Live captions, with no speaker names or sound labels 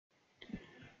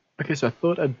Okay, so I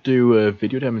thought I'd do a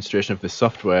video demonstration of this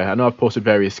software. I know I've posted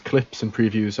various clips and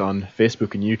previews on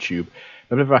Facebook and YouTube,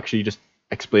 but I've never actually just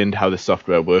explained how this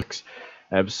software works.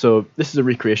 So this is a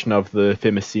recreation of the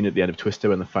famous scene at the end of Twister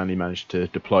when they finally managed to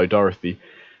deploy Dorothy.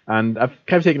 And I've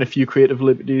kind of taken a few creative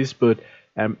liberties, but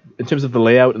in terms of the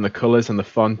layout and the colors and the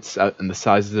fonts and the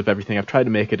sizes of everything, I've tried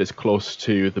to make it as close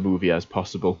to the movie as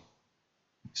possible.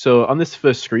 So on this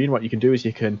first screen, what you can do is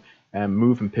you can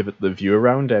move and pivot the view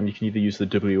around. You can either use the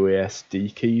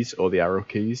WASD keys or the arrow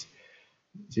keys.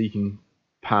 So you can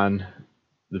pan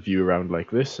the view around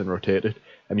like this and rotate it.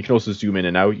 And you can also zoom in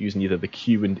and out using either the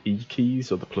Q and E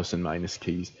keys or the plus and minus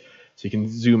keys. So you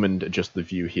can zoom and adjust the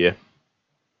view here.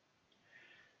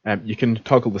 You can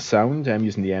toggle the sound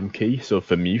using the M key, so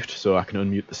for mute, so I can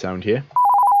unmute the sound here.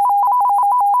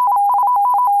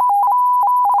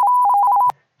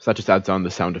 So that just adds on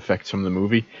the sound effects from the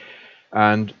movie.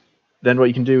 And then what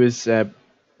you can do is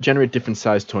generate different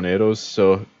sized tornadoes.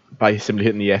 So by simply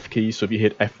hitting the F key, so if you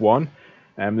hit F1,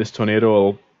 this tornado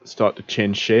will start to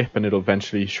change shape and it'll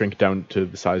eventually shrink down to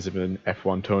the size of an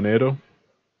F1 tornado.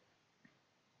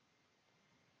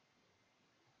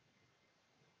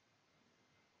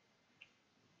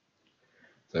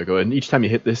 So there we go, and each time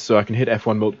you hit this, so I can hit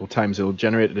F1 multiple times, it'll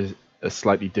generate a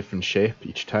slightly different shape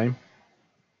each time.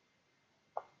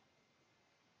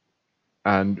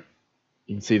 And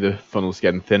you can see the funnel's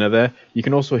getting thinner there. You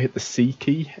can also hit the C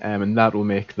key, and that will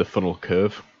make the funnel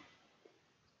curve.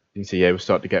 You can see here we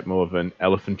start to get more of an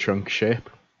elephant trunk shape,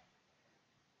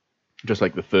 just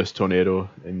like the first tornado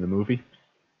in the movie.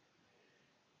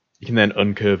 You can then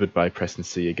uncurve it by pressing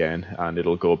C again, and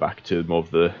it'll go back to more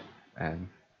of the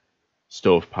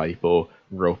stovepipe or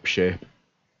rope shape.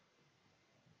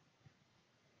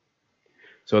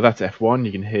 So that's F1,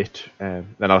 you can hit,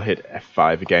 then I'll hit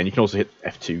F5 again. You can also hit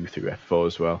F2 through F4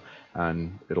 as well,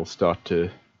 and it'll start to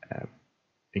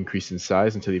increase in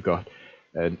size until you've got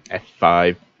an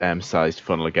F5 sized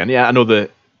funnel again. Yeah, I know the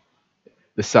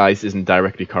size isn't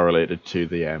directly correlated to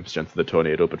the strength of the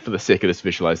tornado, but for the sake of this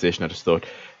visualization, I just thought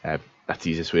that's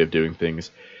the easiest way of doing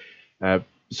things.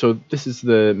 So this is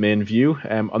the main view.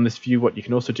 On this view, what you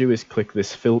can also do is click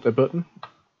this filter button,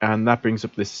 and that brings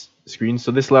up this screen.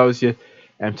 So this allows you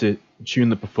to tune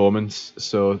the performance.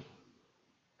 So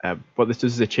what this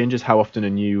does is it changes how often a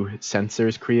new sensor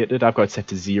is created. I've got it set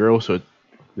to 0, so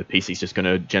the PC is just going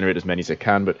to generate as many as it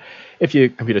can. But if your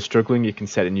computer's struggling, you can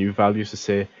set a new value, so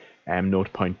say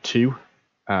 0.2,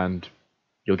 and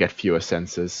you'll get fewer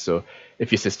sensors. So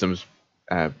if your system's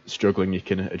struggling, you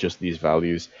can adjust these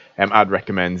values. I'd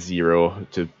recommend 0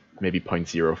 to maybe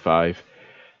 0.05.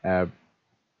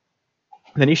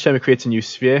 Then each time it creates a new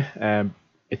sphere,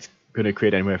 it's going to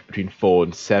create anywhere between 4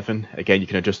 and 7. Again, you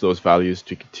can adjust those values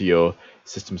to your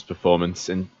system's performance.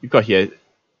 And you've got here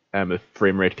a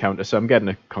frame rate counter, so I'm getting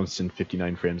a constant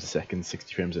 59 frames a second,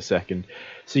 60 frames a second.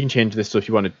 So you can change this. So if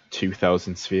you wanted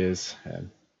 2,000 spheres,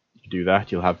 you can do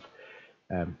that. You'll have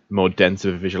more dense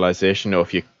of a visualization, or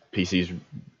if your PC's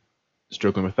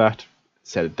struggling with that,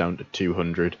 set it down to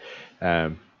 200.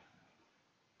 But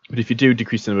if you do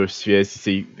decrease the number of spheres, you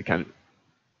see the kind of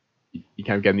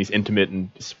getting these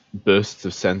intermittent bursts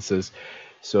of sensors.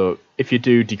 So if you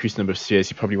do decrease the number of spheres,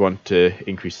 you probably want to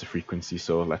increase the frequency.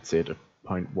 So let's say to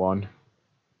 0.1.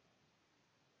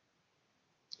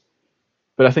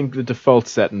 But I think the default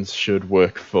settings should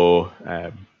work for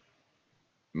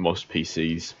most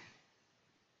PCs.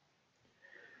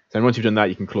 So once you've done that,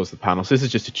 you can close the panel. So this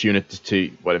is just to tune it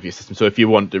to whatever your system. So if you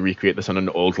want to recreate this on an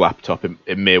old laptop,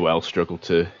 it may well struggle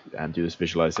to do this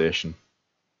visualization.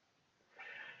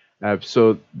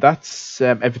 So that's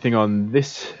everything on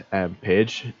this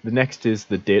page. The next is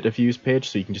the data views page.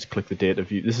 So you can just click the data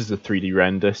view. This is a 3D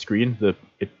render screen.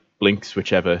 It blinks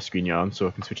whichever screen you're on, so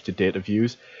I can switch to data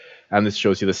views. And this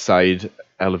shows you the side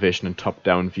elevation and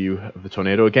top-down view of the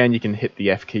tornado. Again, you can hit the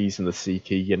F keys and the C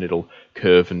key, and it'll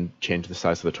curve and change the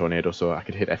size of the tornado. So I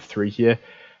could hit F3 here,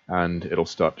 and it'll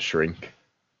start to shrink.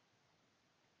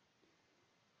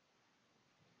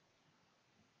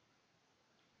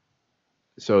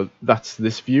 So that's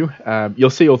this view. You'll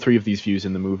see all three of these views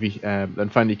in the movie. Then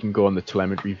finally, you can go on the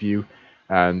telemetry view,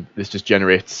 and this just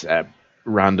generates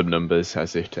random numbers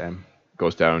as it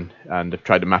goes down. And I've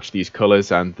tried to match these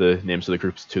colors and the names of the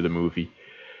groups to the movie.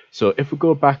 So if we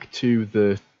go back to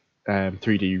the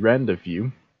 3D render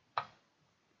view,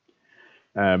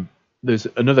 there's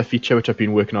another feature which I've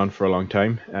been working on for a long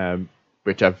time,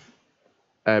 which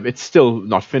it's still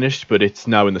not finished, but it's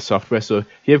now in the software. So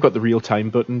here I've got the real-time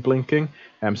button blinking.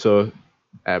 So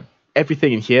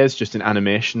everything in here is just an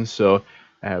animation. So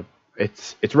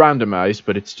it's randomized,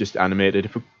 but it's just animated.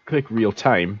 If we click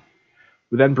real-time,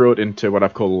 we then brought into what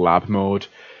I've called lab mode.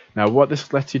 Now what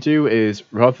this lets you do is,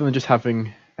 rather than just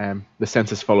having the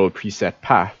sensors follow a preset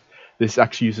path, this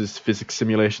actually uses physics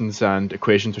simulations and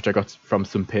equations which I got from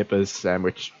some papers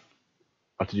which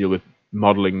are to deal with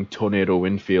modeling tornado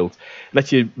wind fields. It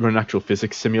lets you run an actual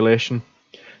physics simulation.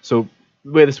 So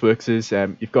the way this works is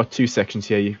you've got two sections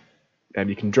here.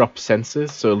 You can drop sensors,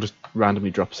 so it'll just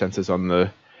randomly drop sensors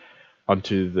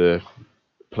onto the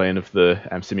plane of the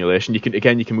simulation. You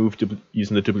can move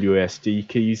using the WASD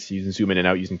keys. You can zoom in and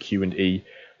out using Q and E,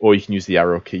 or you can use the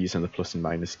arrow keys and the plus and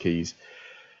minus keys.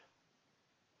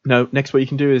 Now, next what you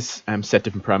can do is set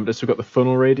different parameters. So we've got the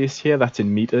funnel radius here, that's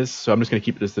in meters, so I'm just going to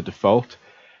keep it as the default.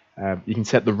 You can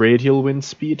set the radial wind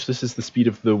speed. So this is the speed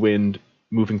of the wind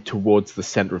moving towards the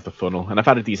center of the funnel. And I've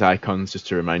added these icons just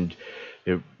to remind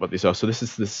you what these are. So this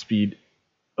is the speed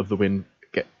of the wind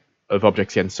of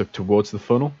objects getting sucked towards the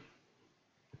funnel.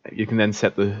 You can then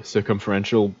set the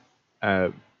circumferential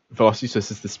velocity. So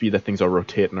this is the speed that things are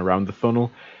rotating around the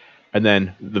funnel. And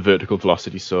then the vertical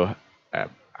velocity. So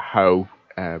how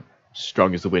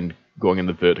strong is the wind going in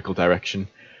the vertical direction.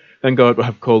 Then got what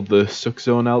I've called the suck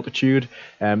zone altitude.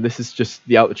 This is just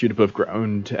the altitude above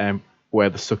ground where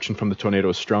the suction from the tornado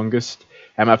is strongest.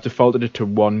 I've defaulted it to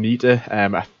 1 meter.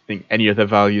 I think any other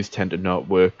values tend to not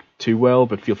work too well,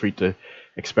 but feel free to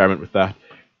experiment with that.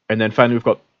 And then finally we've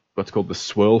got what's called the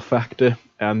swirl factor,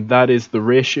 and that is the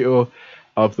ratio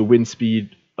of the wind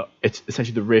speed. It's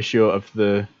essentially the ratio of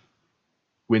the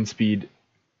wind speed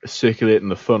circulating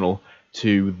the funnel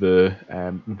to the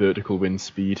vertical wind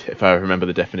speed, if I remember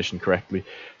the definition correctly.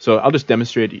 So I'll just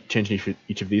demonstrate changing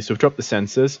each of these. So we've dropped the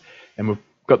sensors and we've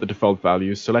got the default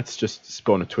values. So let's just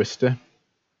spawn a twister.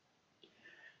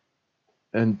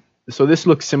 And so this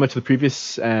looks similar to the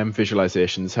previous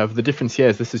visualizations. However, the difference here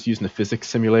is this is using a physics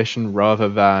simulation rather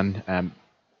than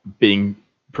being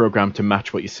programmed to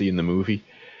match what you see in the movie.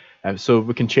 So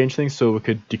we can change things. So we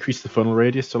could decrease the funnel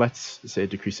radius. So let's say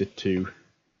decrease it to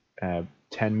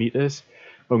 10 meters.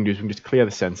 What we can do is we can just clear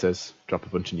the sensors, drop a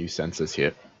bunch of new sensors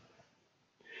here.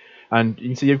 And you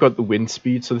can see you've got the wind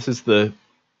speed. So this is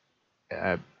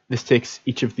this takes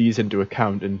each of these into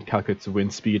account and calculates the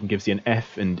wind speed and gives you an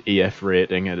F and EF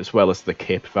rating, and as well as the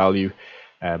CAPE value.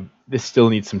 This still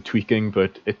needs some tweaking,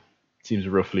 but it seems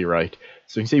roughly right.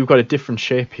 So you can see we've got a different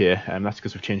shape here, and that's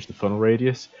because we've changed the funnel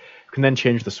radius. We can then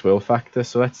change the swirl factor.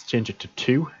 So let's change it to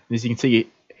 2. And as you can see,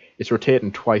 it's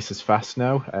rotating twice as fast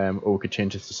now, or we could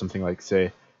change this to something like,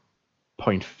 say,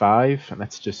 0.5, and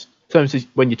that's just, sometimes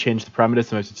when you change the parameters,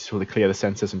 sometimes you just want to clear the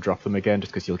sensors and drop them again,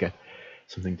 just because you'll get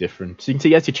something different. So you can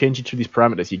see as you change each of these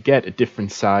parameters, you get a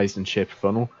different sized and shaped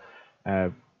funnel.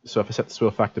 So if I set the swirl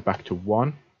factor back to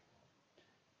 1,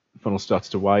 the funnel starts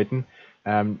to widen.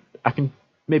 I can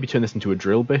maybe turn this into a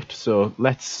drill bit, so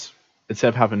let's, instead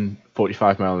of having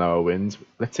 45-mile-an-hour winds,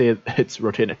 let's say it's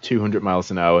rotating at 200 miles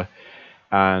an hour,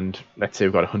 and let's say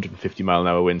we've got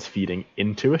 150-mile-an-hour winds feeding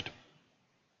into it.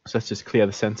 So let's just clear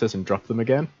the sensors and drop them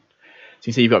again. So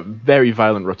you see you've got very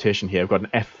violent rotation here. We've got an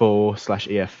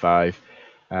F4/EF5.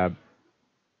 As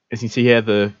you can see here,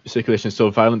 the circulation is so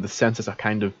violent, the sensors are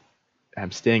kind of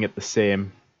staying at the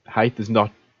same height. There's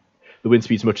not, the wind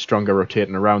speed's much stronger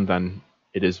rotating around than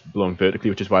it is blowing vertically,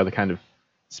 which is why they're kind of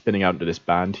spinning out into this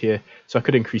band here. So I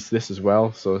could increase this as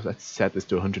well. So let's set this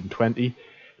to 120.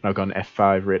 And I've got an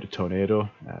F5 rated tornado.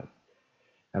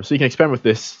 So you can experiment with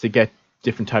this to get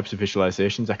different types of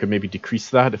visualizations. I could maybe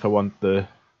decrease that if I want the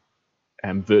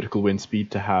vertical wind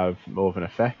speed to have more of an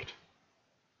effect.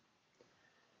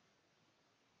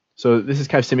 So this is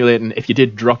kind of simulating if you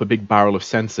did drop a big barrel of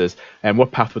sensors,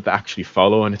 what path would that actually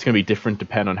follow? And it's going to be different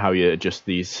depending on how you adjust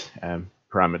these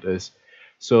parameters.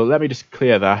 So let me just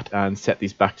clear that and set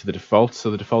these back to the default. So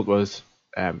the default was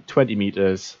 20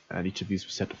 meters, and each of these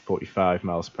was set to 45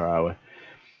 miles per hour.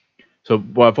 So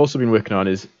what I've also been working on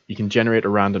is you can generate a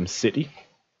random city.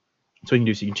 So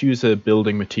you can choose a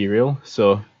building material.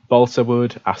 So balsa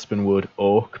wood, aspen wood,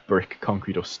 oak, brick,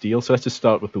 concrete, or steel. So let's just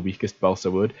start with the weakest balsa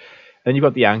wood. Then you've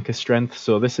got the anchor strength.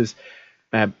 So this is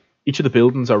each of the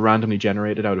buildings are randomly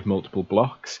generated out of multiple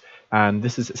blocks, and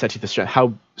this is essentially the strength.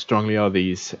 How strongly are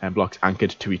these blocks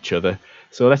anchored to each other?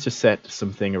 So let's just set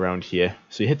something around here.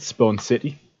 So you hit spawn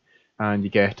city, and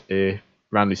you get a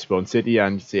randomly spawned city,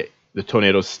 and you see the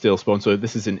tornadoes still spawn. So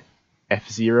this is an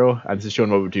F0, and this is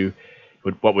showing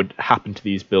what would happen to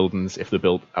these buildings if they're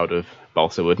built out of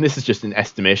balsa wood. And this is just an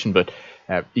estimation, but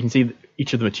you can see that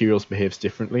each of the materials behaves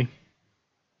differently.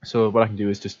 So what I can do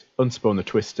is just unspawn the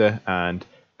twister and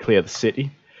clear the city.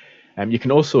 You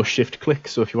can also shift click,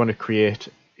 so if you want to create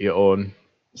your own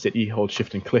city, hold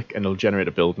shift and click and it'll generate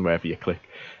a building wherever you click.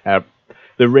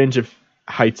 The range of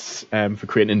heights for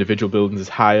creating individual buildings is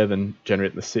higher than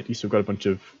generating the city. So we've got a bunch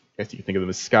of, I guess you can think of them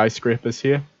as skyscrapers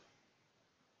here.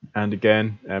 And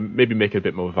again, maybe make it a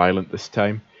bit more violent this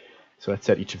time. So let's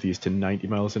set each of these to 90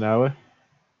 miles an hour.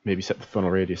 Maybe set the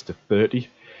funnel radius to 30.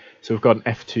 So we've got an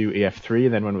F2, EF3,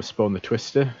 and then when we spawn the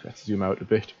twister, let's zoom out a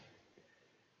bit.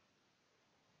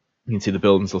 You can see the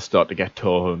buildings will start to get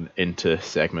torn into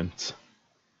segments.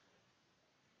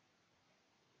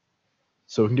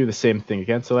 So we can do the same thing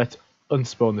again. So let's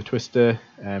unspawn the twister,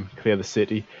 clear the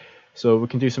city. So we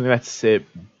can do something, let's say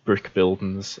brick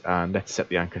buildings, and let's set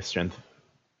the anchor strength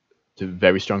to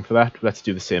very strong for that. Let's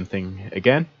do the same thing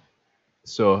again.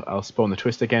 So I'll spawn the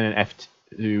twister again in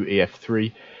F2,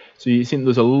 EF3. So you see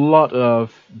there's a lot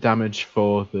of damage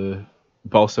for the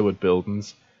balsa wood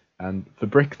buildings, and for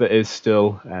brick there is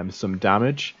still some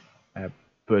damage,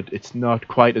 but it's not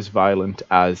quite as violent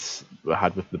as we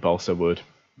had with the balsa wood.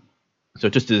 So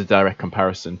just as a direct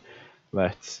comparison,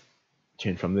 let's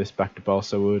change from this back to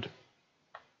balsa wood.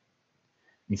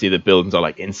 You can see the buildings are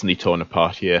like instantly torn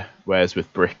apart here, whereas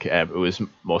with brick it was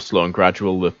more slow and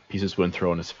gradual, the pieces weren't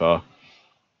thrown as far.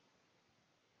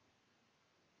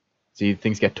 See,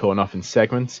 things get torn off in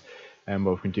segments, and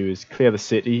what we can do is clear the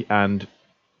city, and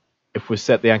if we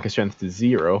set the anchor strength to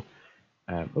 0,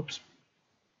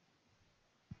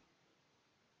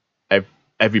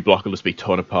 every block will just be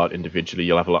torn apart individually.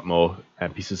 You'll have a lot more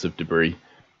pieces of debris.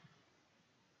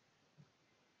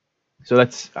 So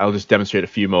I'll just demonstrate a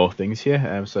few more things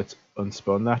here. So let's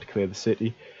unspawn that, clear the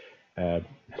city. Let's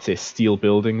say steel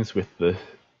buildings with the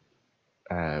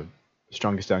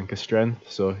strongest anchor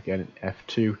strength. So again, in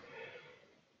F2,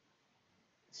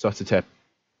 start to tear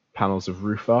panels of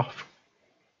roof off.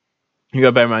 You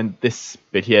gotta bear in mind this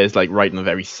bit here is like right in the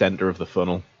very center of the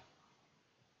funnel.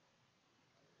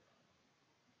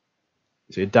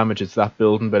 So it damages that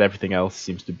building, but everything else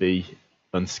seems to be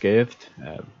unscathed.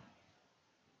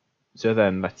 So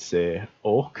then let's say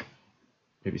oak,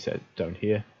 maybe set it down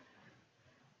here.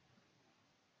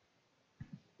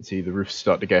 See the roofs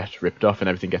start to get ripped off and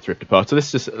everything gets ripped apart. So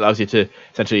this just allows you to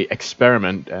essentially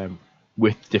experiment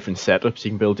with different setups.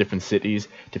 You can build different cities,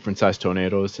 different size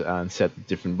tornadoes, and set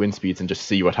different wind speeds and just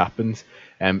see what happens.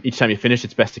 Each time you finish,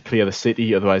 it's best to clear the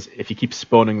city. Otherwise, if you keep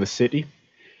spawning the city,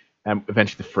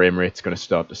 eventually the frame rate's going to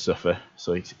start to suffer.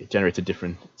 So it generates a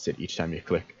different city each time you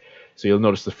click. So you'll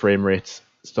notice the frame rate's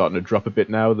starting to drop a bit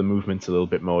now. The movement's a little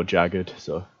bit more jagged.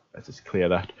 So let's just clear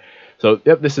that. So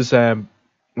yep, this is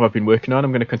what I've been working on.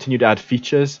 I'm going to continue to add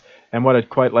features. And what I'd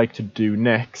quite like to do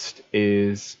next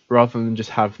is, rather than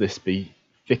just have this be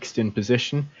fixed in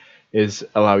position, is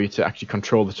allow you to actually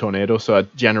control the tornado. So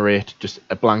I'd generate just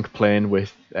a blank plane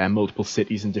with multiple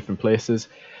cities in different places.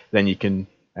 Then you can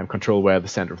control where the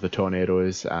center of the tornado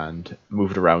is and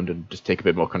move it around and just take a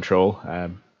bit more control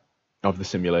of the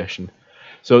simulation.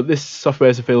 So this software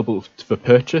is available for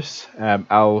purchase.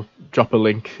 I'll drop a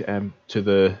link to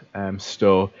the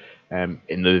store in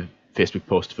the Facebook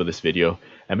post for this video.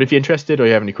 But if you're interested or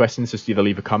you have any questions, just either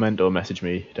leave a comment or message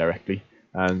me directly.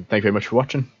 And thank you very much for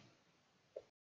watching.